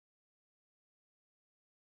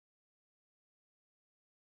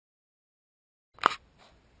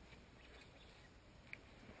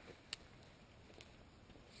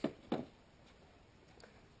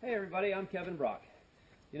Hey everybody, I'm Kevin Brock.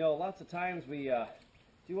 You know, lots of times we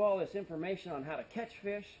do all this information on how to catch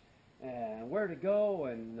fish and where to go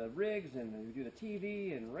and the rigs, and we do the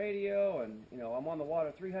TV and radio, and you know, I'm on the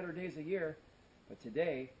water 300 days a year, but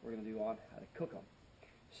today we're going to do on how to cook them.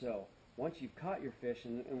 So once you've caught your fish,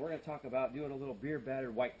 and we're going to talk about doing a little beer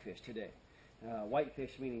battered whitefish today.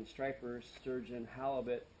 Whitefish meaning stripers, sturgeon,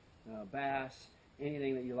 halibut, bass,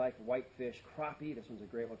 anything that you like, whitefish, crappie. This one's a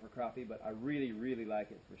great one for crappie, but I really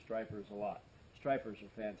like it for stripers a lot. Stripers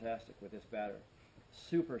are fantastic with this batter.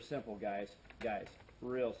 Super simple, guys,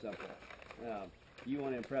 real simple. You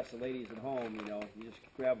want to impress the ladies at home, you know, you just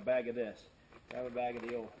grab a bag of this, grab a bag of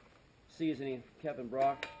the old seasoning, Kevin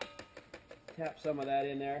Brock, tap some of that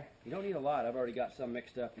in there. You don't need a lot. I've already got some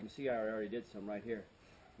mixed up. You can see I already did some right here.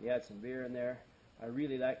 You add some beer in there. I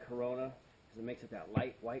really like Corona because it makes it that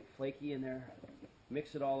light, white, flaky in there.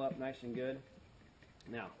 Mix it all up nice and good.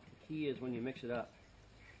 Now, the key is when you mix it up,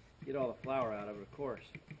 get all the flour out of it, of course.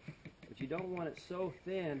 But you don't want it so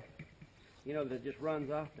thin, you know, that it just runs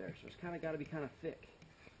off there. So it's kind of got to be kind of thick.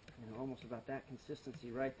 You know, almost about that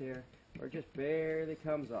consistency right there, where it just barely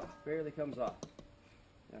comes off,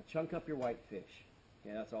 Now, chunk up your whitefish.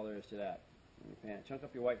 Okay, that's all there is to that. In your pan, chunk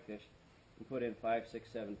up your whitefish and put in 5, 6,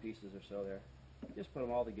 7 pieces or so there. Just put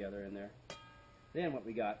them all together in there. Then what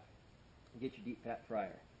we got, get your deep fat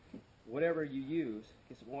fryer. Whatever you use,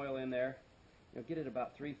 get some oil in there. You know, get it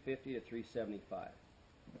about 350 to 375.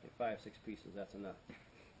 Okay, 5, 6 pieces, that's enough.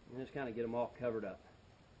 And just kind of get them all covered up.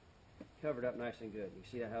 Covered up nice and good. You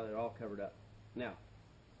see how they're all covered up. Now,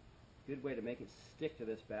 good way to make it stick to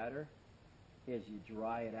this batter is you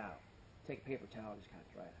dry it out. Take a paper towel and just kind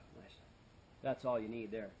of dry it out nicely. That's all you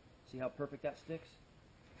need there. See how perfect that sticks?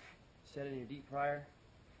 Set it in your deep fryer.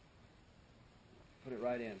 Put it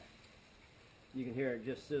right in. You can hear it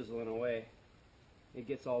just sizzling away. It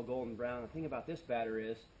gets all golden brown. The thing about this batter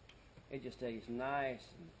is it just stays nice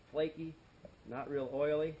and flaky, not real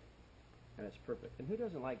oily, and it's perfect. And who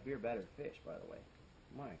doesn't like beer battered fish, by the way?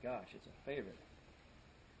 My gosh, it's a favorite.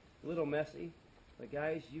 A little messy, but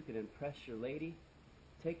guys, you can impress your lady.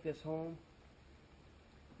 Take this home.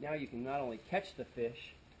 Now you can not only catch the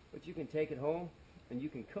fish, but you can take it home and you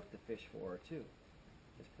can cook the fish for her too.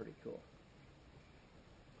 It's pretty cool.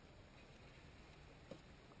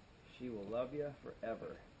 She will love you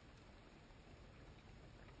forever.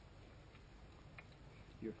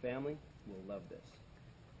 Your family will love this.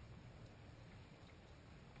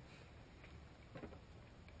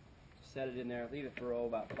 Set it in there, leave it for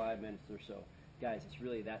about 5 minutes or so. Guys, it's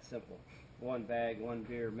really that simple. One bag, one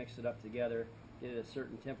beer, mix it up together, get it at a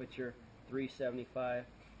certain temperature, 375.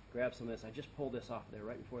 Grab some of this. I just pulled this off there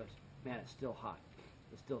right before this. Man, it's still hot.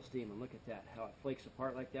 It's still steaming. Look at that, how it flakes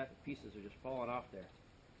apart like that. The pieces are just falling off there.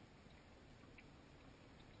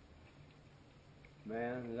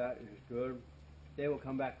 Man, that is good. They will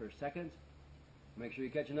come back for seconds. Make sure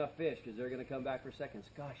you catch enough fish because they're going to come back for seconds.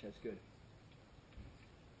 Gosh, that's good.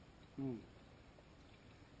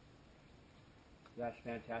 That's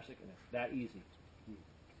fantastic, and it's that easy.